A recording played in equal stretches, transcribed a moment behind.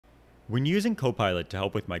When using Copilot to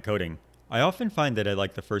help with my coding, I often find that I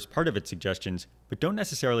like the first part of its suggestions, but don't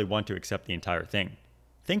necessarily want to accept the entire thing.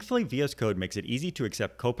 Thankfully, VS Code makes it easy to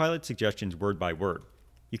accept Copilot suggestions word by word.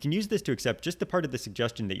 You can use this to accept just the part of the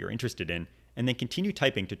suggestion that you're interested in, and then continue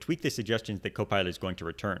typing to tweak the suggestions that Copilot is going to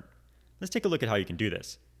return. Let's take a look at how you can do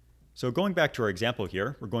this. So going back to our example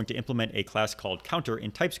here, we're going to implement a class called counter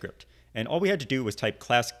in TypeScript. And all we had to do was type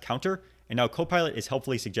class counter, and now Copilot is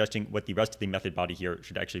helpfully suggesting what the rest of the method body here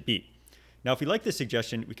should actually be. Now, if we like this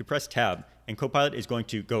suggestion, we could press tab, and Copilot is going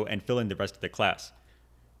to go and fill in the rest of the class.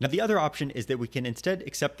 Now, the other option is that we can instead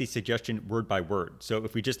accept the suggestion word by word. So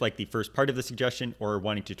if we just like the first part of the suggestion or are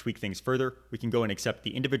wanting to tweak things further, we can go and accept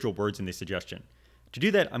the individual words in the suggestion. To do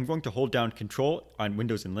that, I'm going to hold down Control on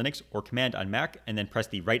Windows and Linux or Command on Mac and then press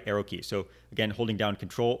the right arrow key. So again, holding down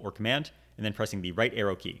Control or Command and then pressing the right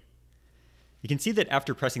arrow key. You can see that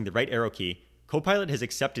after pressing the right arrow key, Copilot has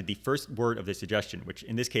accepted the first word of the suggestion, which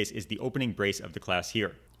in this case is the opening brace of the class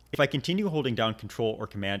here. If I continue holding down Control or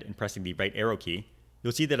Command and pressing the right arrow key,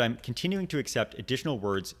 you'll see that I'm continuing to accept additional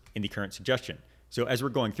words in the current suggestion. So as we're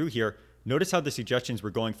going through here, notice how the suggestions were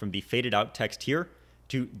going from the faded out text here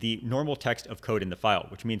to the normal text of code in the file,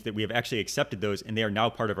 which means that we have actually accepted those and they are now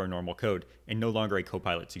part of our normal code and no longer a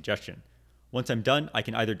Copilot suggestion. Once I'm done, I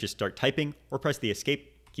can either just start typing or press the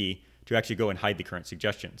escape key to actually go and hide the current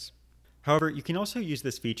suggestions. However, you can also use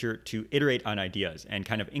this feature to iterate on ideas and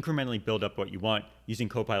kind of incrementally build up what you want using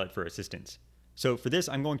Copilot for assistance. So for this,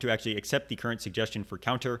 I'm going to actually accept the current suggestion for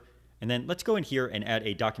counter, and then let's go in here and add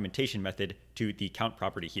a documentation method to the count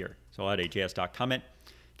property here. So I'll add a js.comment.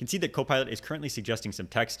 You can see that Copilot is currently suggesting some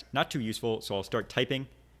text, not too useful, so I'll start typing,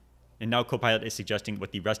 and now Copilot is suggesting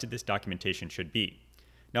what the rest of this documentation should be.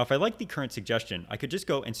 Now, if I like the current suggestion, I could just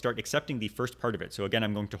go and start accepting the first part of it. So again,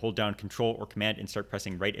 I'm going to hold down Control or Command and start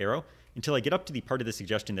pressing right arrow until I get up to the part of the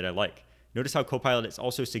suggestion that I like. Notice how Copilot is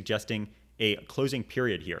also suggesting a closing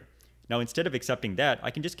period here. Now, instead of accepting that, I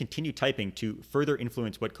can just continue typing to further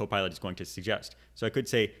influence what Copilot is going to suggest. So I could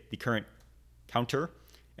say the current counter,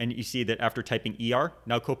 and you see that after typing ER,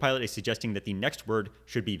 now Copilot is suggesting that the next word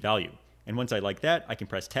should be value. And once I like that, I can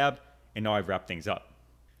press tab, and now I've wrapped things up.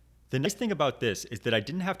 The nice thing about this is that I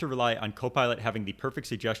didn't have to rely on Copilot having the perfect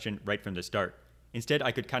suggestion right from the start. Instead,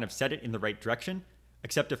 I could kind of set it in the right direction,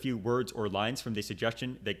 accept a few words or lines from the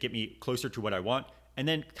suggestion that get me closer to what I want, and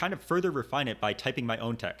then kind of further refine it by typing my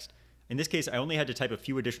own text. In this case, I only had to type a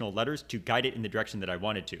few additional letters to guide it in the direction that I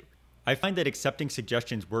wanted to. I find that accepting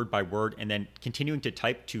suggestions word by word and then continuing to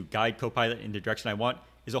type to guide Copilot in the direction I want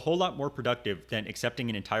is a whole lot more productive than accepting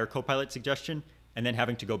an entire Copilot suggestion and then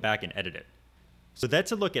having to go back and edit it. So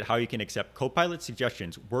that's a look at how you can accept Copilot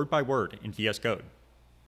suggestions word by word in VS Code.